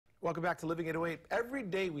Welcome back to Living 808. Every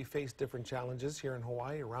day we face different challenges here in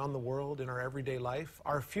Hawaii, around the world, in our everyday life.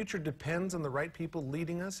 Our future depends on the right people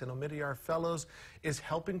leading us, and Omidyar Fellows is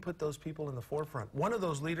helping put those people in the forefront. One of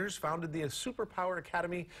those leaders founded the Superpower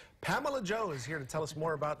Academy. Pamela Jo is here to tell us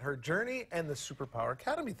more about her journey and the Superpower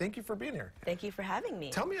Academy. Thank you for being here. Thank you for having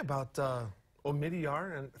me. Tell me about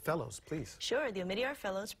Omidyar and Fellows, please. Sure. The Omidyar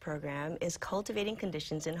Fellows program is cultivating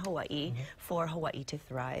conditions in Hawaii for Hawaii to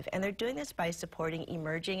thrive. And they're doing this by supporting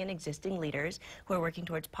emerging and existing leaders who are working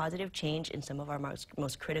towards positive change in some of our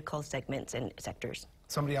most critical segments and sectors.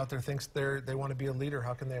 Somebody out there thinks they want to be a leader.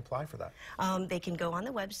 How can they apply for that? They can go on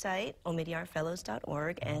the website,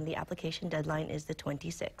 omidyarfellows.org, and the application deadline is the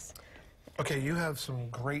 26th. Okay, you have some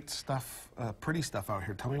great stuff, pretty stuff out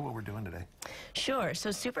here. Tell me what we're doing today. Sure. So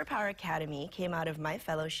Superpower Academy came out of my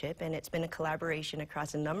fellowship, and it's been a collaboration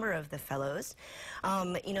across a number of the fellows.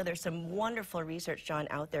 You know, there's some wonderful research, John,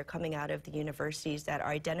 out there coming out of the universities that are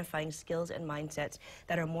identifying skills and mindsets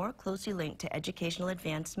that are more closely linked to educational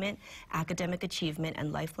advancement, academic achievement,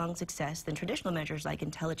 and lifelong success than traditional measures like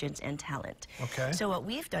intelligence and talent. Okay. So what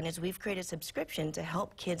we've done is we've created a subscription to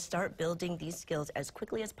help kids start building these skills as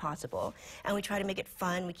quickly as possible. And we try to make it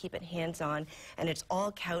fun, we keep it hands-on, and it's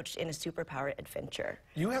all couched in a superpower adventure.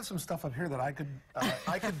 You have some stuff up here that I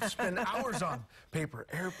could spend hours on. Paper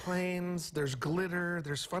airplanes, there's glitter,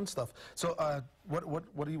 there's fun stuff. So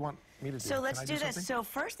what do you want me to do? So let's do this. So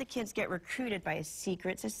first the kids get recruited by a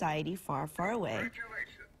secret society far, far away.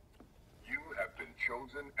 Congratulations. You have been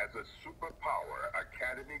chosen as a Superpower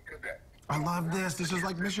Academy cadet. I love this. This is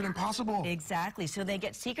like Mission Impossible. Exactly. So they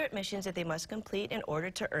get secret missions that they must complete in order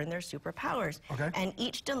to earn their superpowers. Okay. And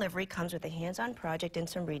each delivery comes with a hands-on project and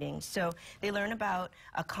some readings. So they learn about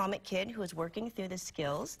a comic kid who is working through the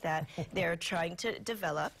skills that they're trying to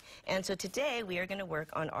develop. And so today we are going to work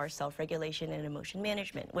on our self-regulation and emotion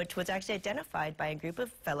management, which was actually identified by a group of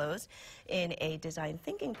fellows in a design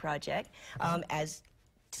thinking project as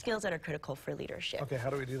skills that are critical for leadership. Okay, how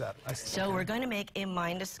do we do that? So we're going to make a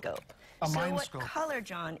mindoscope. A so mindoscope. What color,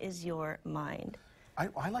 John, is your mind?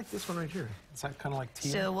 I like this one right here. It's like, kind of like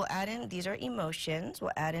teal. So we'll add in, these are emotions.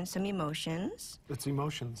 We'll add in some emotions. It's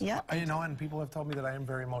emotions. Yeah. You know, and people have told me that I am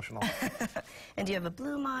very emotional. And do you have a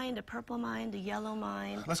blue mind, a purple mind, a yellow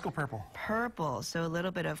mind? Let's go purple. Purple. So a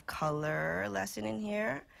little bit of color lesson in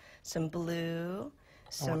here. Some blue,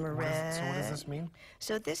 some red. So what does this mean?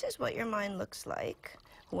 So this is what your mind looks like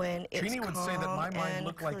when it's Trini would say that my mind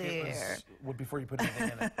looked like it was before you put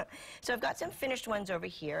anything in it. So I've got some finished ones over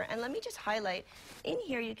here, and let me just highlight. In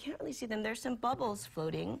here, you can't really see them. There's some bubbles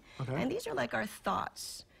floating, and these are like our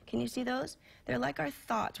thoughts. Can you see those? They're like our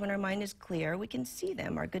thoughts. When our mind is clear, we can see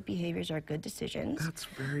them. Our good behaviors, our good decisions. That's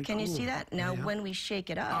very cool. Can you see that? Now, when we shake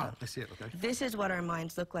it up, I see it, okay. This is what our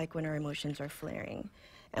minds look like when our emotions are flaring.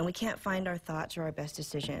 And we can't find our thoughts or our best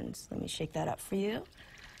decisions. Let me shake that up for you.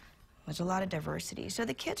 There's a lot of diversity. So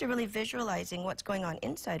the kids are really visualizing what's going on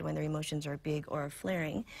inside when their emotions are big or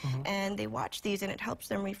flaring. And they watch these, and it helps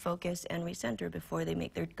them refocus and recenter before they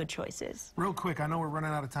make their good choices. Real quick, I know we're running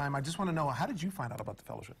out of time. I just want to know, how did you find out about the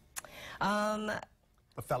fellowship?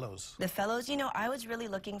 The fellows. The fellows, you know, I was really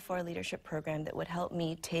looking for a leadership program that would help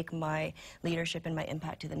me take my leadership and my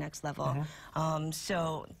impact to the next level.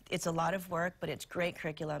 So it's a lot of work, but it's great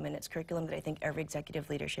curriculum, and it's curriculum that I think every executive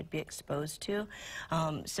leader should be exposed to.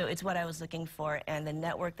 So it's what I was looking for, and the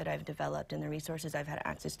network that I've developed and the resources I've had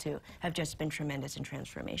access to have just been tremendous and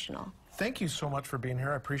transformational. Thank you so much for being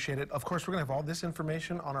here. I appreciate it. Of course, we're going to have all this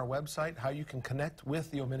information on our website, how you can connect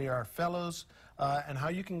with the Omidyar Fellows, and how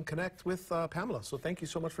you can connect with Pamela. So thank you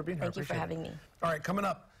so much for being here. Thank you for having me. All right, coming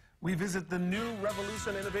up, we visit the new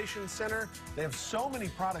Revolution Innovation Center. They have so many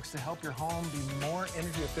products to help your home be more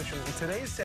energy efficient. In today's